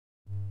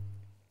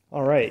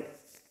All right,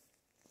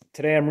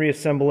 today I'm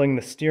reassembling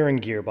the steering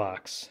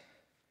gearbox.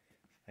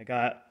 I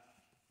got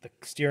the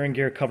steering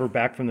gear cover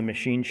back from the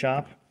machine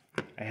shop.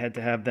 I had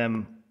to have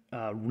them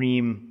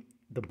ream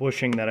the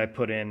bushing that I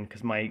put in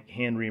because my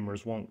hand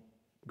reamers won't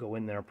go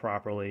in there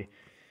properly.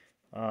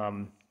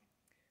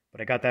 But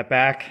I got that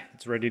back,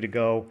 it's ready to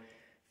go.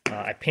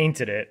 I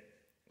painted it.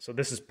 So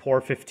this is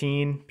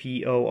POR15,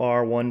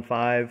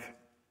 P-O-R-1-5.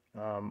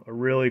 A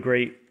really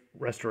great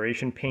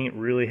restoration paint,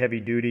 really heavy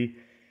duty.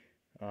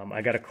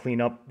 I got to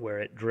clean up where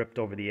it dripped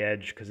over the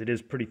edge because it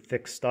is pretty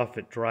thick stuff.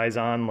 It dries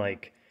on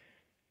like,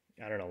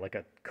 I don't know, like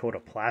a coat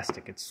of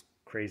plastic. It's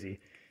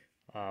crazy.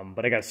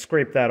 But I got to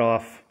scrape that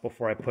off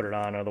before I put it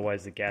on,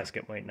 otherwise the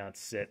gasket might not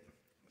sit.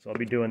 So I'll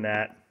be doing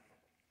that.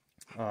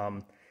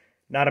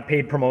 Not a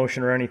paid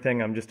promotion or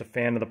anything. I'm just a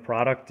fan of the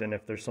product, and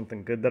if there's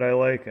something good that I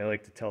like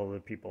to tell the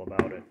people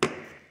about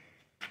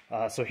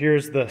it. So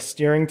here's the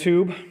steering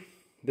tube.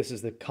 This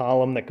is the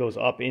column that goes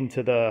up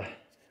into the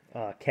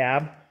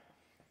cab.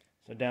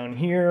 So down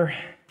here,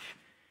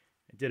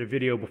 I did a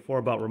video before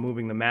about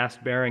removing the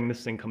mast bearing.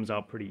 This thing comes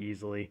out pretty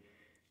easily.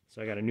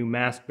 So I got a new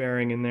mast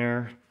bearing in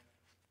there,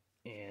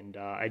 and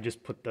I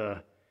just put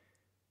the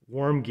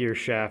worm gear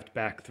shaft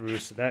back through,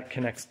 so that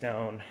connects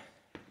down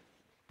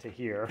to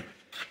here.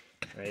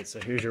 Right, so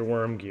here's your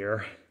worm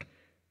gear.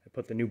 I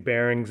put the new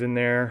bearings in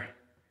there.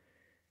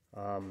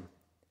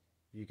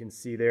 You can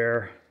see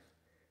there,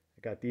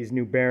 I got these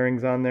new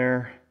bearings on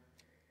there.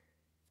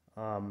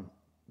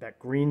 That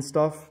green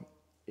stuff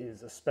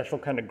is a special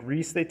kind of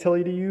grease they tell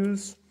you to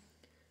use.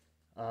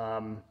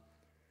 I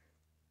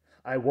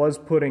was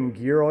putting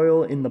gear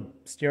oil in the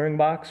steering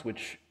box,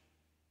 which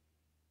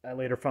I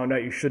later found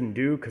out you shouldn't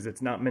do because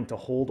it's not meant to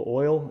hold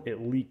oil.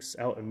 It leaks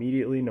out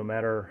immediately no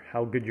matter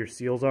how good your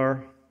seals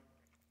are.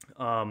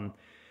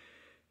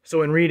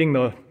 So in reading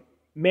the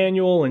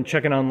manual and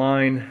checking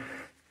online,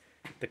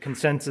 the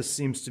consensus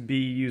seems to be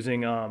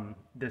using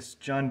this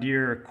John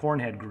Deere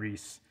cornhead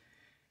grease.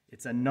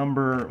 It's a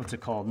number, what's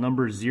it called?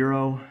 Number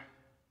 0,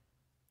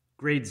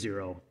 grade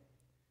 0.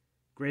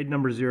 Grade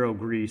number 0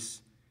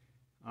 grease.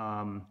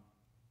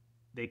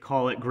 They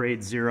call it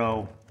grade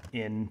 0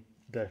 in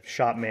the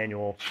shop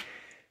manual.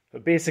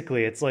 But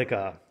basically it's like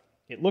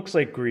it looks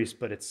like grease,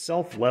 but it's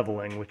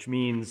self-leveling, which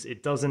means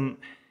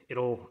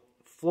it'll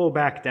flow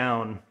back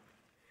down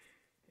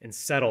and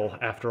settle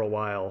after a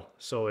while.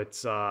 So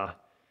it's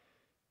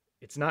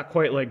not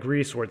quite like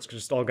grease where it's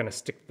just all going to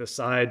stick to the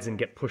sides and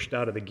get pushed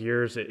out of the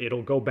gears.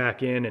 It'll go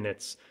back in, and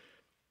it's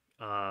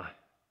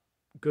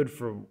good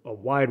for a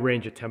wide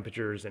range of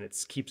temperatures, and it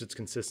keeps its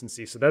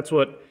consistency. So that's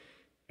what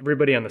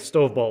everybody on the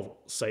Stoveball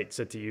site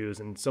said to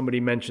use. And somebody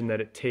mentioned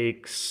that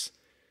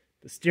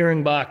the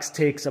steering box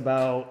takes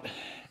about,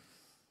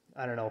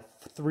 I don't know,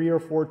 3 or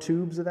 4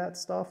 tubes of that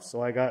stuff.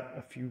 So I got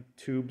a few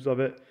tubes of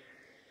it.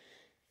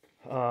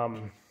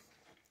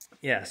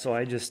 Yeah, so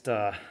I just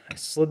I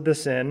slid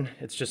this in.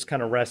 It's just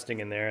kind of resting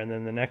in there. And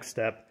then the next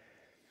step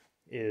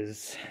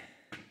is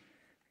I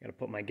got to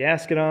put my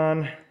gasket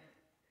on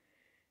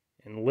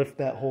and lift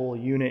that whole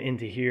unit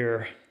into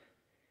here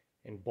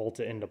and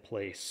bolt it into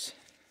place.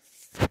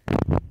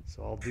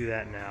 So I'll do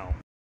that now.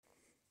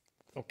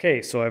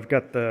 Okay, so I've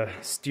got the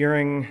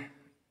steering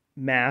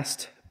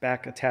mast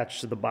back attached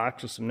to the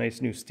box with some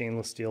nice new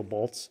stainless steel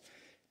bolts.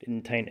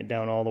 Didn't tighten it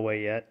down all the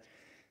way yet.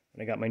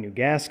 And I got my new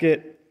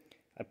gasket.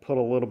 I put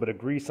a little bit of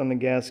grease on the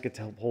gasket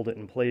to help hold it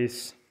in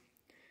place,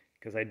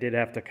 because I did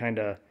have to kind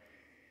of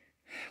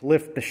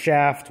lift the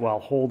shaft while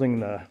holding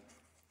the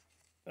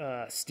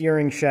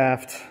steering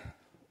shaft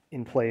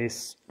in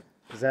place,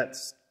 because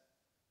that's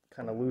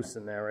kind of loose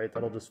in there, right?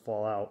 That'll just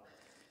fall out.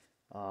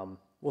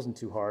 Wasn't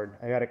too hard.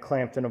 I got it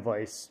clamped in a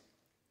vise.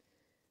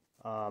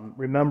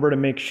 Remember to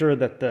make sure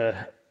that the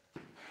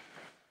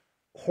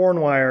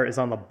horn wire is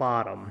on the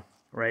bottom,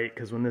 right?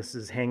 Because when this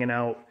is hanging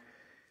out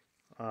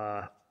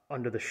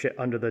under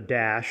the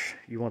dash,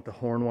 you want the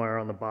horn wire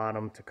on the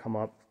bottom to come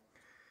up.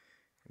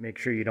 Make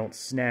sure you don't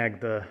snag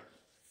the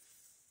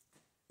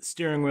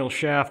steering wheel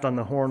shaft on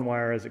the horn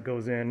wire as it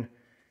goes in,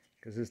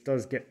 because this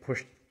does get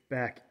pushed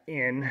back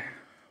in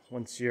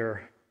once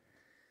you're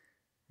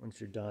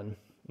done.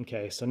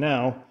 Okay, so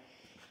now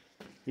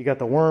you got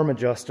the worm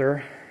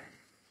adjuster.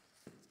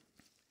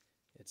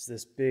 It's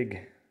this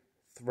big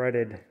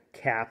threaded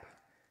cap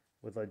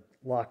with a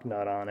lock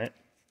nut on it,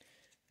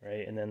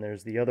 right? And then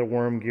there's the other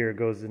worm gear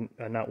goes in,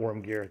 not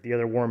worm gear, the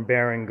other worm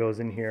bearing goes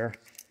in here,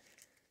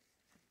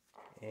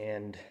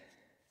 and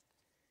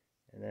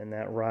then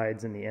that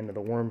rides in the end of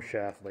the worm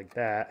shaft like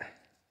that,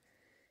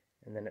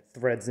 and then it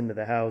threads into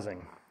the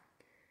housing.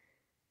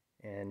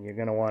 And you're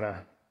gonna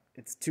wanna,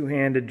 it's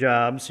two-handed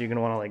job, so you're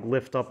gonna wanna like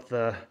lift up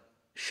the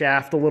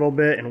shaft a little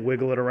bit and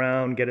wiggle it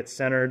around, get it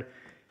centered,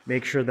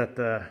 make sure that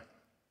the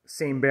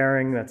same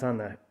bearing that's on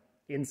the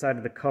inside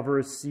of the cover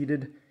is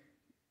seated,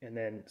 and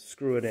then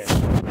screw it in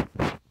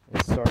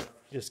and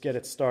just get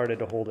it started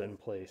to hold it in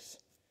place.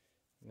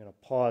 I'm going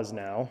to pause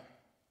now.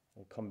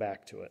 We'll come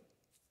back to it.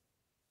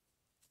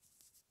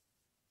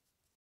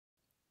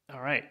 All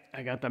right,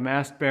 I got the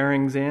mast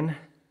bearings in,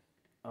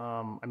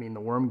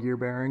 the worm gear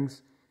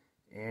bearings,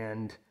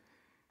 And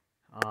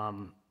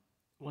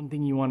one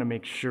thing you want to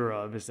make sure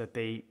of is that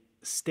they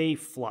stay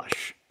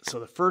flush. So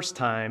the first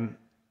time,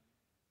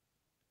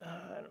 I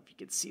don't know if you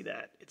can see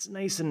that, it's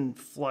nice and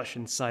flush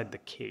inside the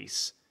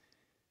case.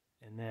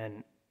 And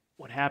then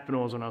what happened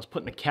was when I was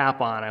putting the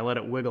cap on, I let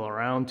it wiggle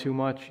around too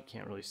much. You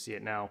can't really see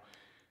it now,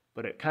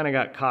 but it kind of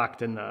got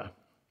cocked in the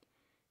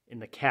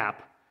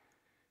cap.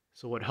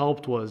 So what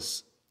helped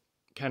was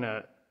kind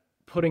of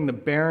putting the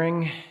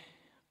bearing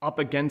up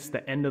against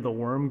the end of the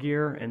worm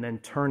gear and then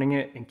turning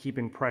it and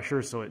keeping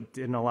pressure so it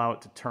didn't allow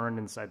it to turn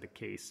inside the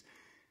case.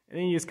 And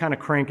then you just kind of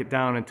crank it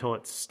down until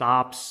it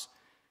stops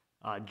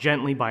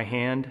gently by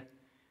hand,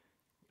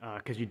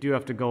 because you do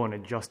have to go and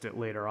adjust it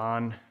later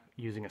on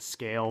using a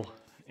scale,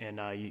 and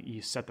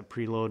you set the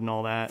preload and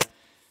all that.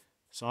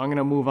 So I'm going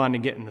to move on to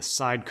getting the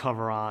side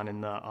cover on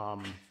in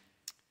the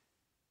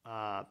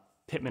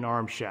Pitman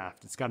arm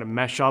shaft. It's got to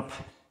mesh up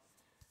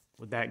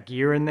with that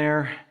gear in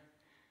there.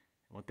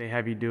 What they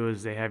have you do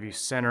is they have you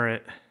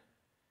center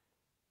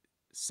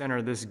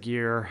this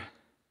gear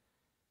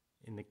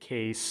in the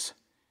case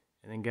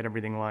and then get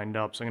everything lined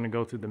up. So I'm going to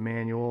go through the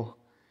manual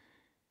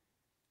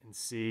and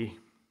see.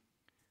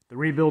 The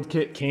rebuild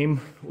kit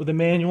came with a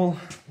manual,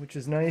 which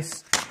is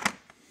nice.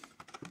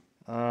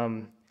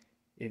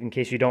 In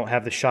case you don't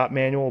have the shop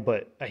manual,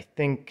 but I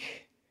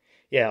think,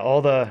 yeah,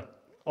 all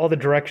the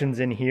directions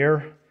in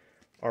here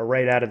are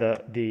right out of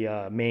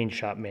the main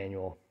shop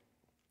manual.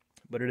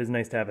 But it is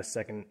nice to have a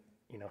second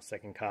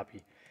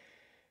copy.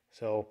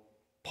 So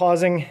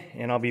pausing,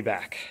 and I'll be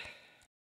back.